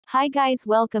Hi guys,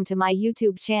 welcome to my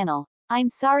YouTube channel. I'm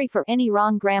sorry for any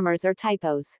wrong grammars or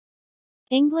typos.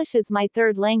 English is my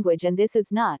third language and this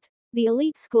is not the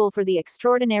elite school for the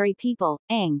extraordinary people,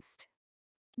 angst.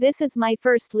 This is my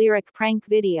first lyric prank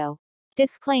video.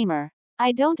 Disclaimer.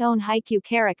 I don't own haiku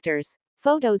characters,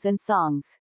 photos and songs.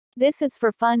 This is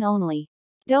for fun only.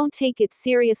 Don't take it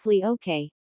seriously, okay?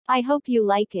 I hope you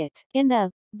like it. In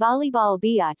the volleyball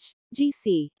biatch,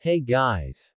 GC. Hey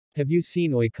guys. Have you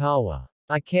seen Oikawa?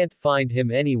 I can't find him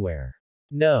anywhere.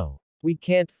 No. We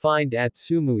can't find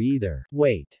Atsumu either.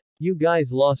 Wait. You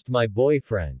guys lost my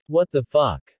boyfriend. What the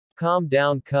fuck? Calm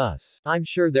down, cuss. I'm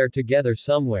sure they're together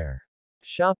somewhere.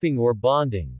 Shopping or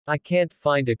bonding. I can't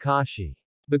find Akashi.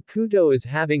 Bakuto is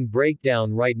having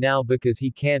breakdown right now because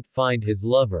he can't find his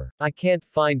lover. I can't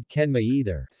find Kenma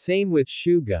either. Same with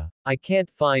Shuga. I can't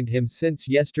find him since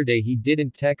yesterday he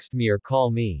didn't text me or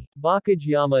call me.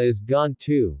 Bakajiyama is gone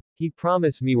too. He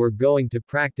promised me we're going to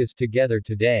practice together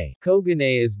today.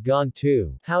 Kogane is gone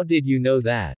too. How did you know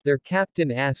that? Their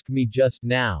captain asked me just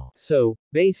now. So,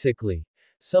 basically,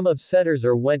 some of setters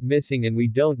are went missing and we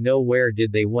don't know where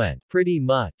did they went. Pretty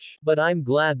much. But I'm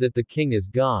glad that the king is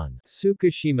gone.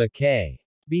 Tsukishima K.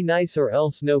 Be nice or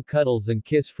else no cuddles and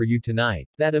kiss for you tonight.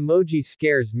 That emoji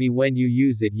scares me when you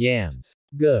use it, yams.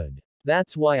 Good.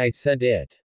 That's why I sent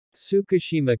it.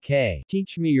 Tsukishima K.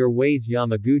 Teach me your ways,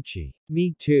 Yamaguchi.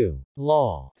 Me too.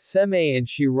 Lol. Seme and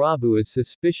Shirabu is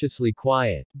suspiciously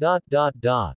quiet.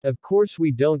 Of course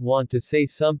we don't want to say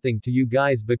something to you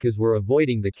guys because we're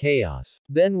avoiding the chaos.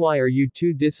 Then why are you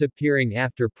two disappearing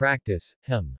after practice?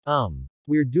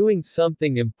 We're doing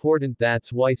something important,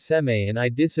 that's why Seme and I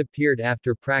disappeared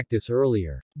after practice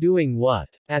earlier. Doing what?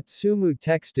 Atsumu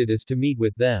texted us to meet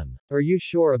with them. Are you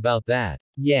sure about that?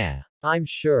 Yeah. I'm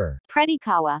sure.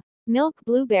 Predikawa, Milk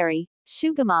Blueberry,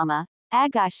 Shugamama,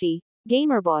 Agashi,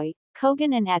 Gamerboy,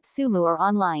 Kogan and Atsumu are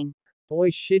online.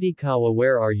 Oi Shitikawa,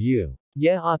 where are you?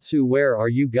 Yeah Atsu, where are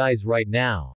you guys right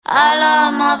now? I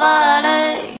love my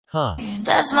body. Huh.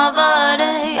 That's my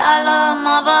body. I love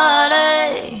my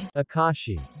body.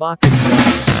 Akashi, Bakuto.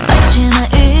 아침에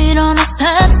일어나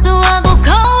세수하고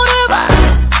거울을 봐.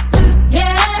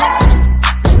 Yeah.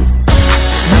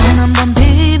 눈 한번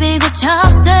비비고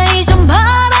자세히 좀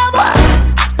바라봐.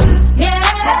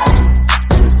 Yeah.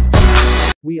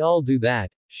 We all do that,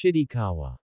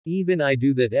 Shitikawa. Even I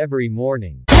do that every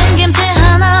morning. 생김새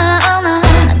하나하나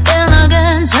꽤나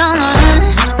괜찮아.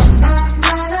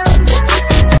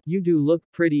 You do look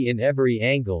pretty in every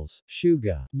angles,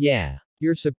 Shuga. Yeah.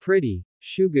 You're so pretty,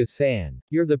 Shuga-san.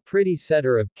 You're the pretty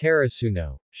setter of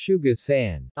Karasuno,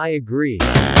 Shuga-san. I agree.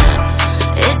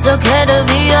 It's okay to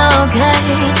be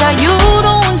okay.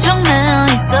 자유로운 척내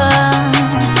있어.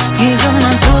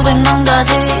 기준만 수백만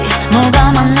가지.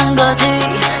 뭐가 맞는 거지.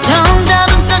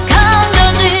 정답은 딱 한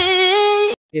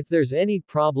가지. If there's any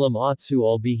problem, Atsu,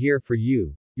 I'll be here for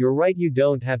you. You're right, you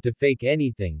don't have to fake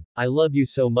anything. I love you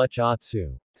so much,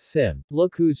 Atsu. Simp.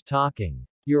 Look who's talking.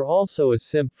 You're also a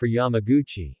simp for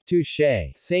Yamaguchi.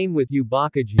 Touché. Same with you,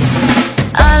 Bakaji.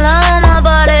 I love my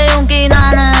body. 용기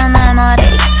나는 내 머리.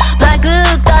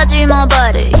 발끝까지 my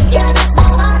body.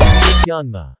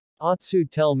 Hyunma. Atsu,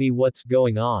 tell me what's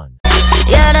going on.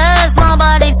 Yeah, that's my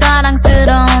body.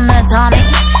 사랑스러운 내 tummy.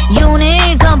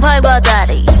 Unique 팔과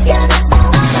다리.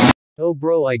 Oh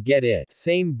bro, I get it.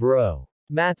 Same bro.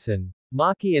 Matson,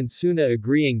 Maki and Suna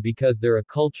agreeing because they're a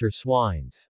culture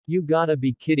swines. You gotta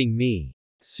be kidding me.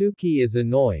 Suki is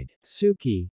annoyed.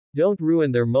 Suki, don't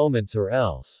ruin their moments or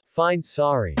else. Fine,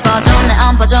 sorry. 빠졌네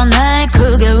안 빠졌네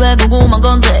그게 왜 궁금한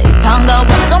건데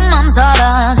반가웠던 맘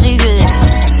사라지게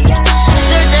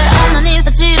쓸데없는 이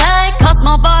사실에 cause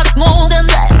my body's more than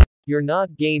that. You're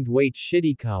not gained weight,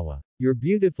 Shitikawa. You're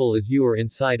beautiful as you are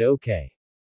inside, okay?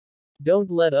 Don't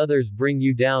let others bring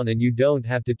you down and you don't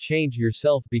have to change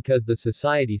yourself because the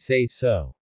society says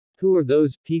so. Who are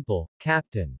those people,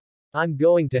 Captain? I'm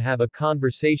going to have a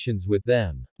conversations with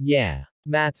them. Yeah.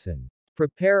 Matson.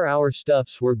 Prepare our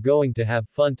stuffs, we're going to have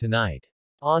fun tonight.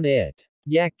 On it.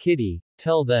 Yeah kitty,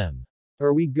 tell them.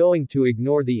 Are we going to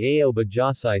ignore the Aoba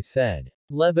Josai said?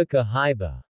 Levika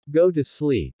Haiba. Go to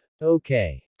sleep.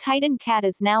 Okay. Titan Cat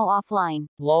is now offline.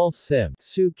 Lol simp.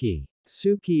 Suki.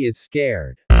 Suki is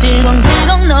scared.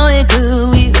 질겅질겅 너의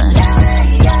그 위에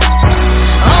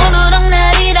오르락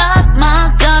내리락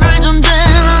막다를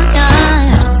존재는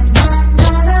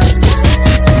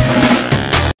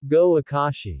Go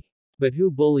Akashi. But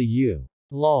who bully you?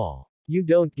 Lol. You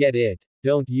don't get it,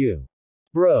 don't you?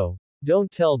 Bro. Don't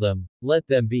tell them, let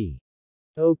them be.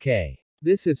 Okay.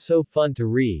 This is so fun to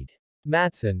read.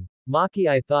 Matson, Maki,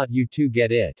 I thought you two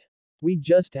get it. We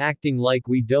just acting like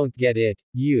we don't get it,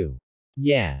 you.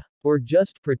 Yeah. Or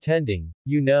just pretending,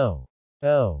 you know.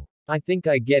 Oh. I think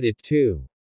I get it too.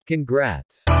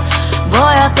 Congrats.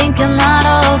 뭐야 thinking not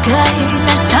okay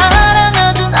날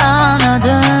사랑하든 안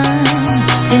하든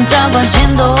진짜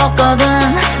관심도 없거든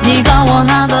네가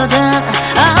원하거든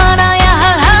알아야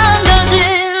할 한 가지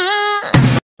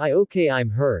Okay, I'm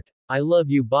hurt. I love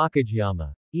you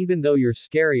Bakajiyama, even though you're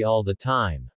scary all the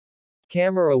time.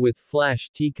 Camera with flash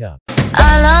teacup.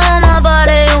 알람아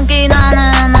발에 용기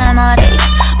나는 내 말이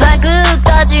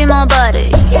발끝까지 my body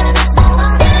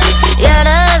Yeah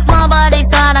that's my body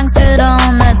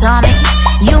사랑스러운 내 tummy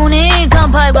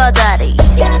유니크한 팔과 다리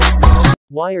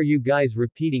Why are you guys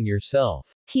repeating yourself?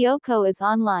 Kyoko is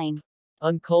online.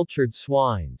 Uncultured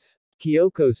swines.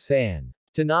 Kyoko-san.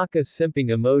 Tanaka simping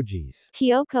emojis.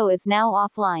 Kyoko is now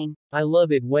offline. I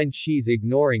love it when she's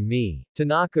ignoring me.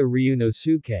 Tanaka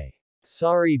Ryunosuke.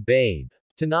 Sorry babe.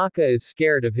 Tanaka is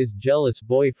scared of his jealous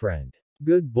boyfriend.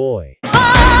 Good boy.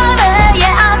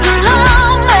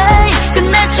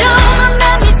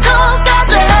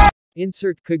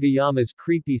 Insert Kageyama's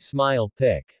creepy smile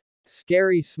pic.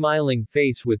 Scary smiling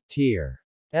face with tear.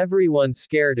 Everyone's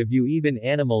scared of you, even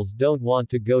animals don't want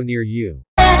to go near you.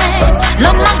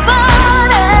 Love my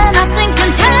body, nothing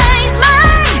can change me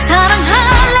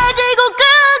사랑할래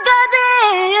지구까지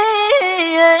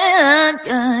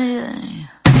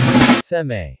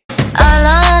Seme.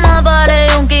 알람아 발에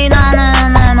용기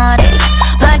나는 내 말이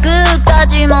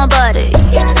발끝까지 my body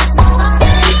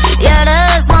Yeah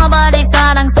that's my body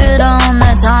사랑스러운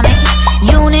내 tummy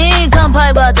유니크한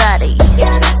팔과 다리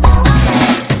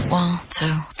 1, 2,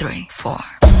 3, 4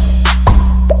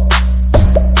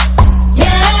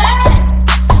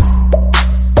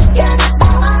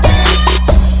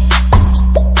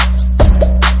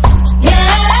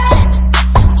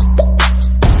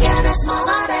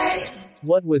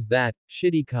 What was that,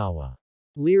 Shitikawa?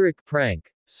 Lyric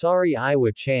prank. Sorry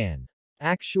Iwa-chan.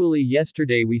 Actually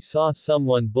yesterday we saw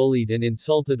someone bullied and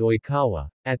insulted Oikawa,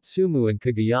 Atsumu and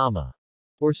Kageyama.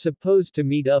 We're supposed to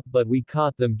meet up but we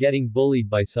caught them getting bullied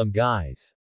by some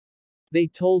guys. They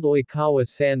told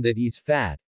Oikawa-san that he's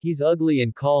fat, he's ugly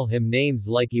and call him names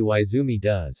like Iwaizumi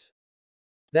does.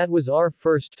 That was our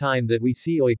first time that we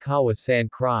see Oikawa-san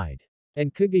cried.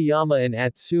 And Kageyama and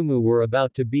Atsumu were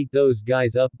about to beat those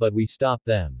guys up but we stopped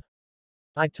them.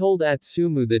 I told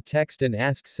Atsumu to text and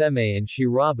ask Seme and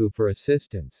Shirabu for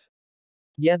assistance.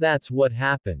 Yeah that's what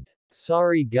happened.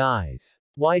 Sorry guys.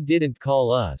 Why didn't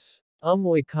call us?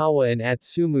 Oikawa and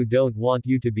Atsumu don't want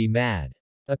you to be mad.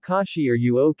 Akashi are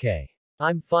you okay?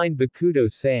 I'm fine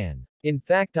Bakuto-san. In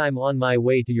fact I'm on my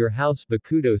way to your house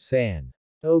Bakuto-san.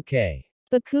 Okay.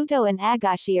 Bakuto and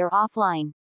Agashi are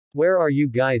offline. Where are you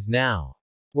guys now?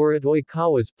 We're at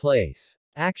Oikawa's place.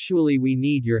 Actually we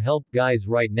need your help guys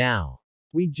right now.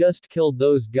 We just killed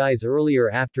those guys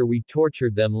earlier after we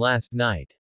tortured them last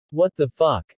night. What the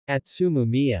fuck, Atsumu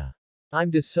Miya? I'm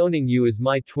disowning you as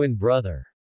my twin brother.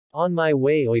 On my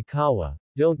way Oikawa,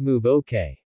 don't move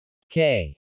okay.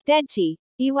 K. Deadchi,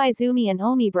 Iwaizumi and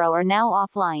Omibro are now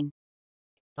offline.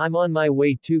 I'm on my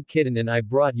way too kitten and I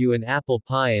brought you an apple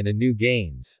pie and a new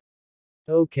games.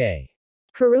 Okay.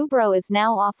 Kurubro is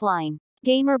now offline.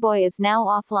 Gamerboy is now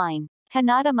offline.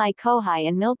 Hanada My Kohai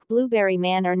and Milk Blueberry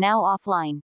Man are now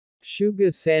offline.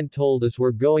 Shuga-san told us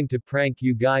we're going to prank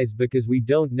you guys because we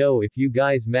don't know if you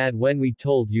guys mad when we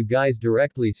told you guys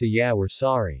directly so yeah we're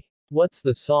sorry. What's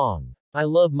the song? I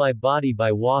Love My Body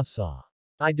by Hwasa.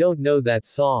 I don't know that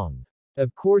song.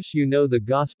 Of course you know the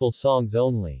gospel songs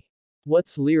only.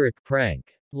 What's lyric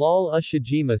prank? Lol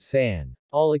Ushijima-san.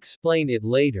 I'll explain it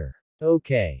later.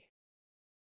 Okay.